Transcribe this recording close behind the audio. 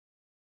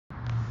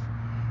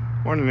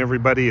Morning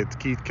everybody, it's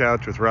Keith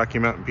Couch with Rocky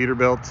Mountain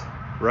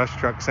Peterbilt Rush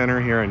Truck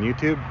Center here on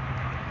YouTube.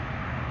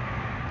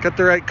 Got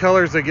the right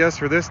colors I guess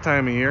for this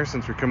time of year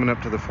since we're coming up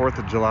to the 4th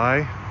of July.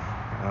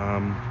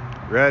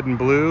 Red and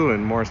blue,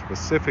 and more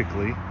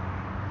specifically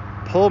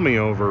pull me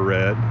over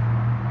red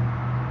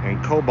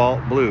and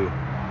cobalt blue.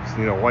 Just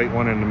need a white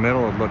one in the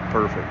middle, it'd look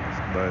perfect.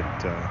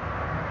 But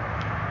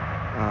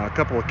a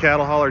couple of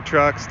cattle hauler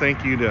trucks.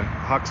 Thank you to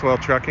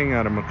Hawkswell Trucking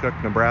out of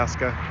McCook,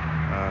 Nebraska.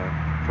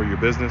 For your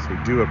business, we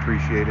do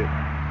appreciate it.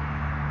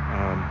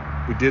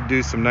 We did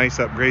do some nice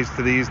upgrades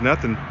to these,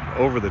 nothing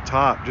over the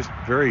top, just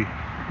very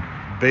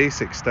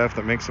basic stuff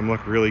that makes them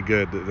look really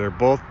good.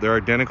 They're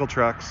identical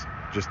trucks,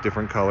 just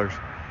different colors.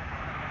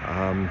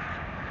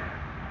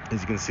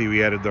 As you can see,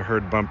 we added the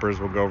herd bumpers.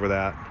 We'll go over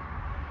that.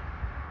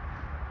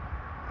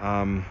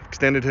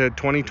 Extended hood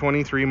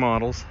 2023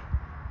 models,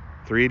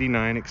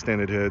 389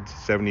 extended hoods,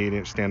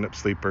 78-inch stand-up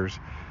sleepers,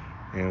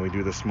 and we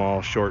do the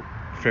small short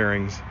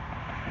fairings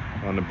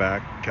on the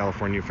back,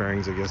 California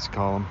fairings I guess you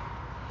call them.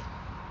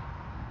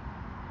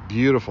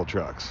 Beautiful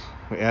trucks.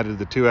 We added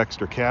the 2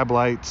 extra cab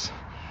lights.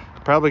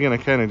 Probably going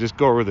to kind of just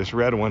go over this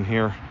red one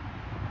here,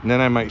 and then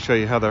I might show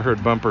you how the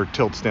herd bumper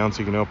tilts down so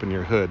you can open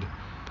your hood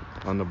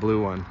on the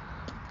blue one.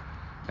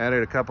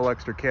 Added a couple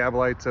extra cab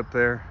lights up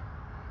there,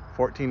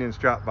 14-inch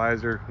drop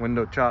visor,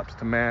 window chops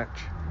to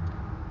match,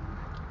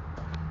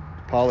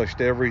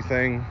 polished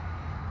everything.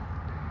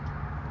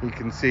 You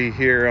can see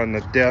here on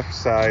the DEF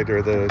side,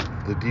 or the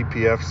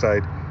DPF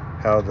side,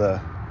 how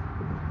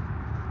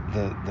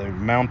they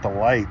mount the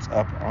lights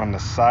up on the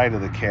side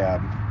of the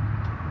cab.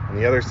 On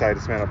the other side,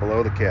 it's mounted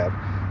below the cab.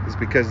 It's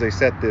because they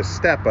set this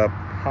step up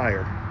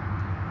higher.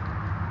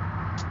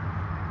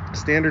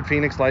 Standard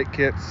Phoenix light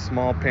kits,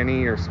 small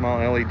penny or small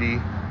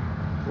LED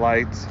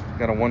lights.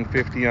 Got a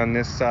 150 on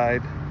this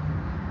side.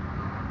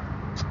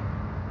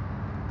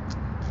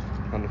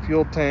 On the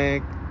fuel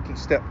tank,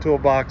 step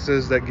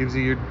toolboxes, that gives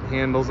you your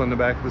handles on the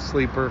back of the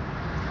sleeper.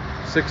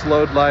 6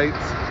 load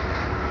lights,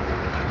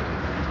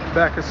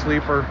 back of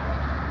sleeper,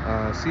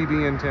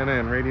 CB antenna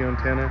and radio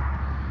antenna.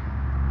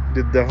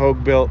 Did the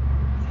Peterbilt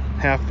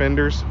half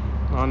fenders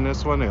on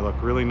this one. They look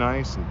really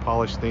nice and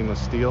polished stainless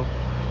steel.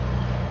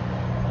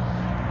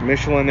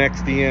 Michelin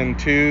XDN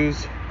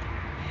 2s,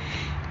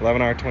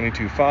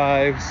 11R22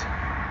 5s,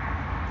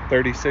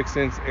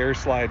 36-inch air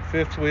slide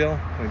fifth wheel.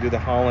 We do the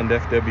Holland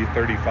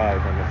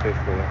FW35 on the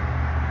fifth wheel.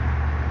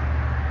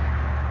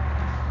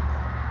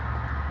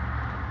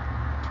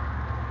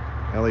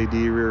 LED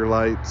rear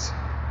lights.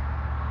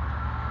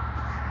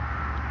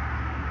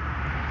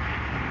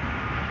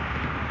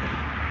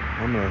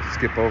 I'm going to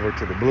skip over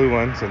to the blue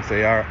one since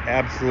they are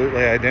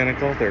absolutely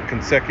identical. They're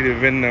consecutive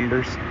VIN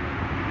numbers.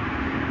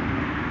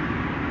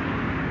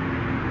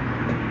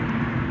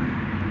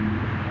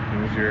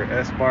 Here's your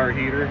S-bar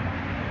heater.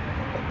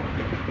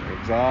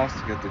 Exhaust.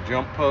 You got the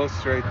jump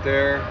posts right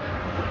there.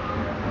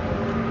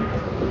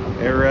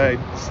 Air ride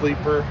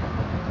sleeper.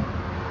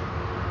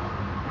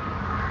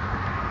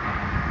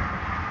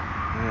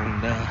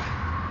 And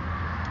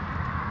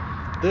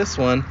this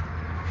one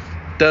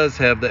does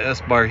have the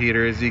S-bar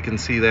heater, as you can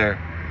see there.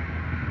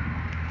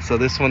 So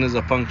this one is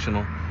a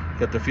functional.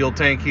 Got the fuel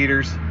tank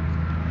heaters.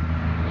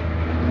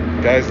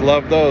 Guys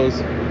love those,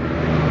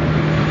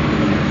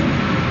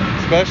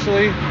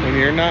 especially when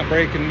you're not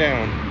breaking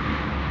down.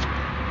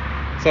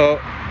 So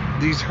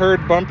these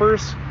herd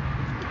bumpers,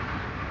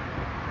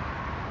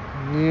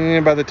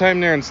 by the time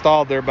they're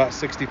installed, they're about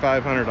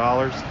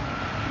 $6,500.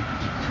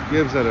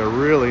 Gives it a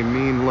really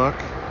mean look,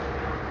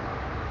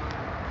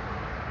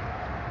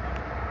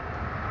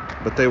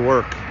 but they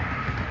work.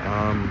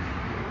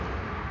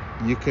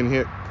 You can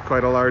hit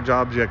quite a large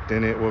object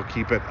and it will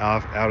keep it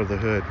out of the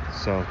hood.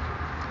 So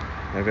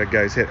I've had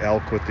guys hit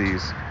elk with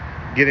these.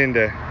 Get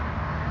into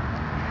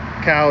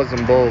cows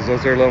and bulls,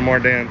 those are a little more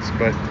dense,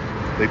 but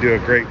they do a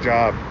great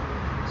job.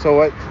 So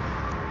what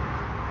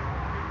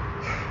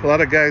a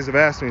lot of guys have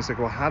asked me, it's like,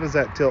 well, how does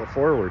that tilt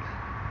forward?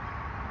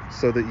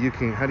 So that you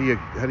can, how do you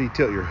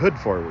tilt your hood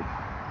forward?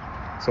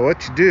 So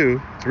what you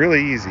do, it's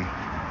really easy.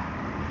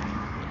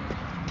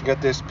 You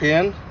got this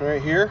pin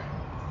right here.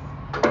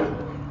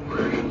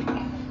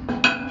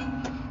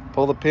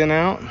 Pull the pin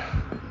out,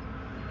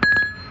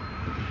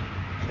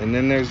 and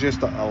then there's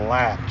just a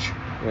latch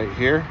right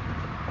here.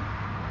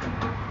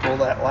 Pull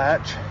that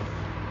latch,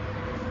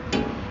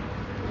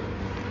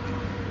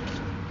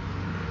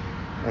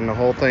 and the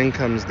whole thing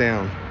comes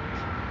down.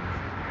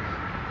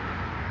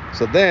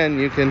 So then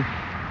you can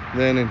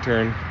in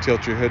turn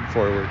tilt your hood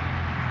forward.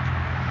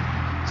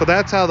 So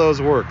that's how those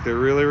work. They're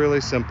really,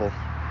 really simple.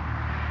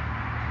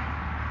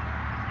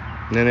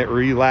 And then it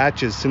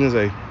relatches as soon as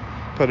I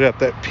put it up.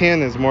 That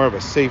pin is more of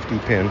a safety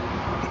pin.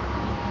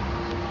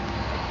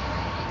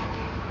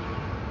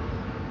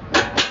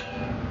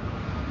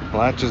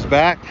 Latches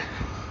back.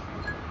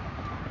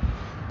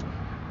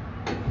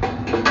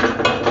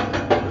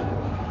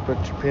 Put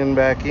your pin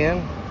back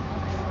in,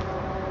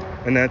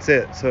 and that's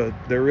it. So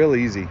they're real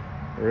easy.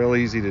 Real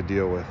easy to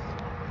deal with,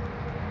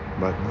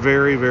 but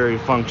very, very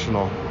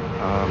functional.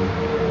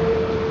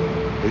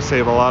 they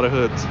save a lot of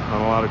hoods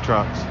on a lot of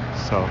trucks.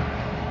 So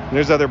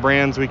there's other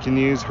brands we can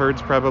use.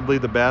 Herd's probably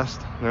the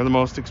best. They're the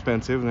most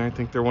expensive, and I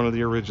think they're one of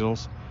the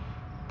originals,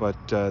 but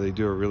they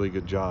do a really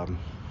good job.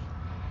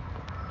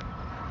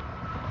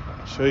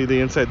 I'll show you the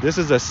inside. This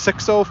is a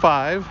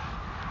 605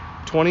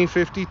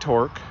 2050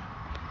 torque,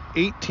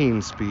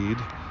 18 speed,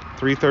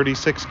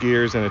 336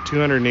 gears, and a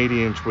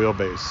 280-inch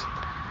wheelbase.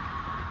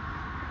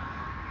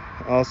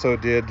 Also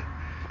did,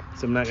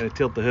 so I'm not going to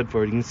tilt the hood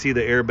forward, you can see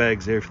the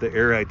airbags there for the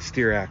air ride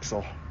steer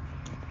axle.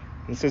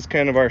 This is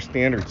kind of our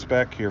standard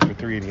spec here for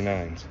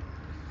 389's.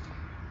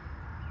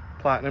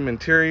 Platinum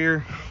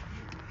interior,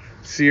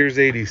 Sears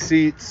 80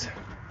 seats.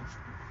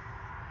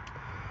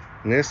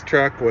 And this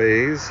truck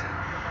weighs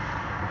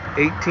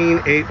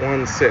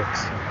 18,816.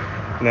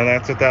 Now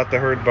that's without the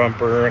herd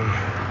bumper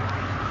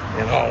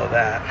and all of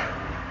that.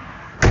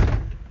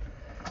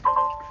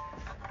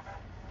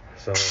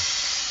 So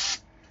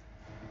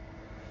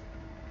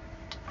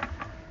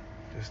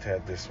just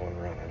had this one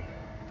running.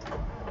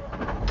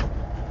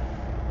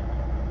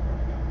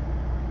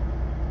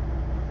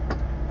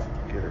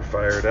 Get her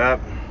fired up.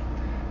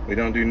 We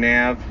don't do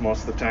nav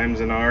most of the times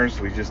in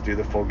ours. We just do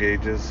the full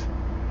gauges.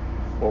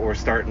 What we're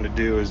starting to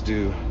do is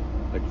do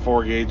like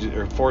 4 gauges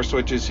or 4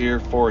 switches here,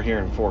 4 here,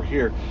 and 4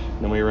 here. And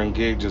then we run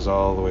gauges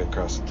all the way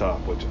across the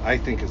top, which I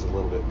think is a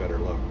little bit better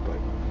look. But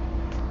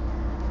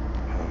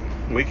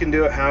we can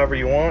do it however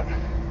you want.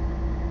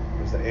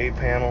 There's the A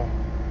panel,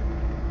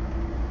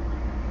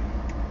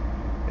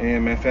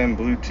 AM, FM,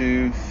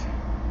 Bluetooth,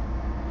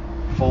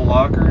 full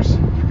lockers.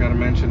 Forgot to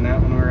mention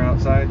that when we were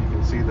outside. You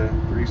can see the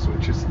 3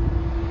 switches.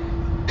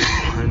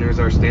 And there's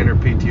our standard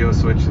PTO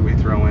switch that we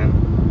throw in,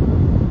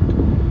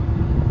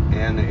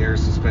 and the air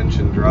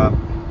suspension drop,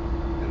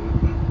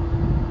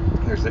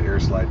 and there's the air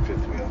slide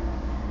 5th wheel.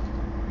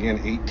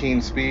 Again,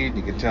 18 speed,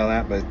 you can tell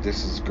that, but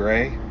this is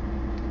gray.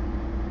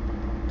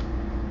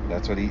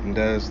 That's what Eaton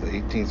does. The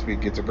 18 speed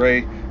gets a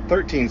gray,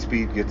 13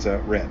 speed gets a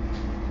red.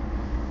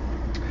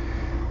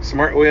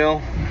 Smart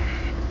wheel.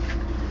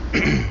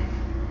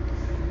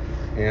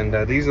 And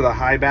these are the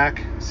high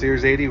back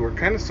Sears 80. We're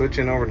kind of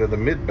switching over to the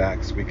mid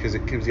backs because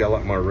it gives you a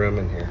lot more room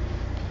in here.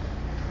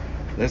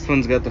 This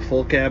one's got the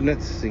full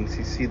cabinets, so you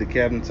can see the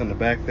cabinets on the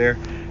back there.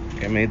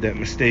 I made that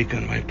mistake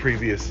on my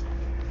previous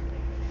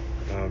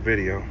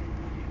video.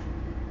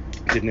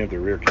 Didn't have the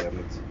rear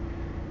cabinets.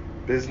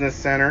 Business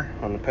center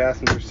on the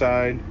passenger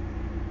side.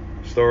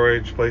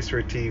 Storage, place for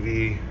a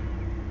TV.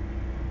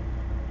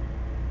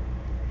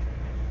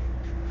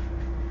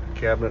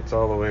 Cabinets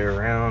all the way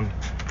around.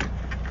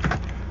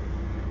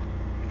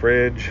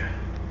 Fridge.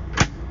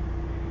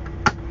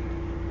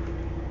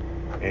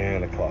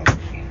 And a closet.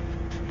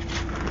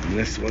 And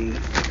this one,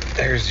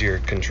 there's your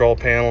control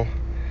panel.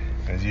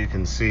 As you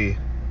can see,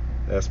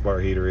 the S-bar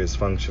heater is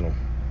functional.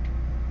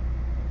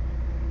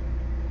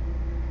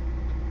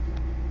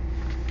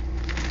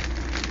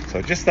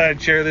 So just thought I'd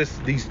share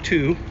these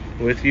two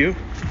with you.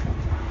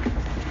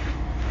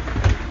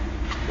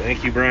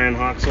 Thank you, Brian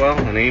Hawkswell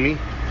and Amy.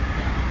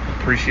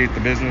 Appreciate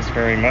the business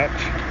very much.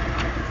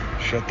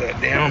 Shut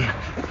that down.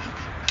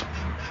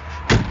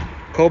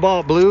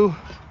 Cobalt blue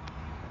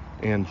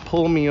and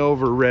pull me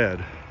over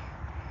red.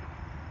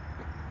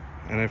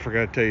 And I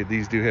forgot to tell you,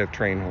 these do have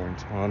train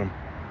horns on them.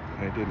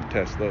 I didn't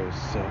test those,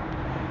 so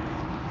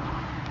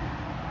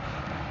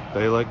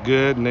they look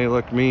good and they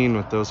look mean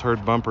with those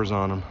herd bumpers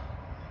on them.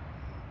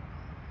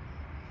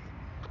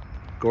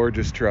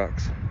 Gorgeous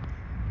trucks.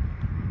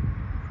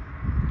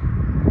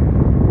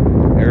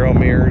 Aero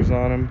mirrors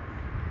on them.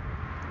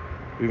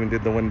 We even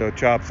did the window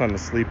chops on the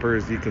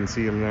sleepers. You can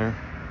see them there.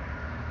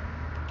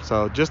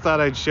 So just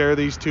thought I'd share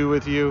these two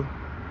with you.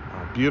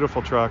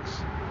 Beautiful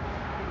trucks.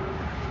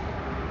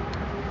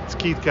 It's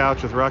Keith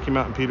Couch with Rocky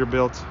Mountain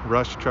Peterbilt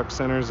Rush Truck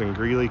Centers in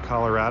Greeley,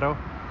 Colorado.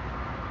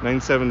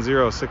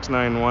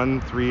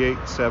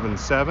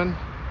 970-691-3877.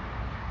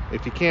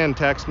 If you can,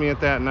 text me at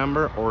that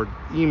number, or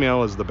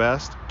email is the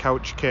best.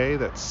 CouchK,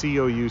 that's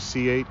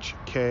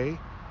COUCHK,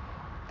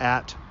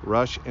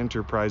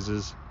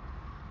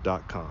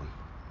 @rushenterprises.com.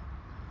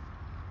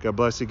 God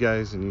bless you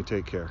guys, and you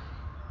take care.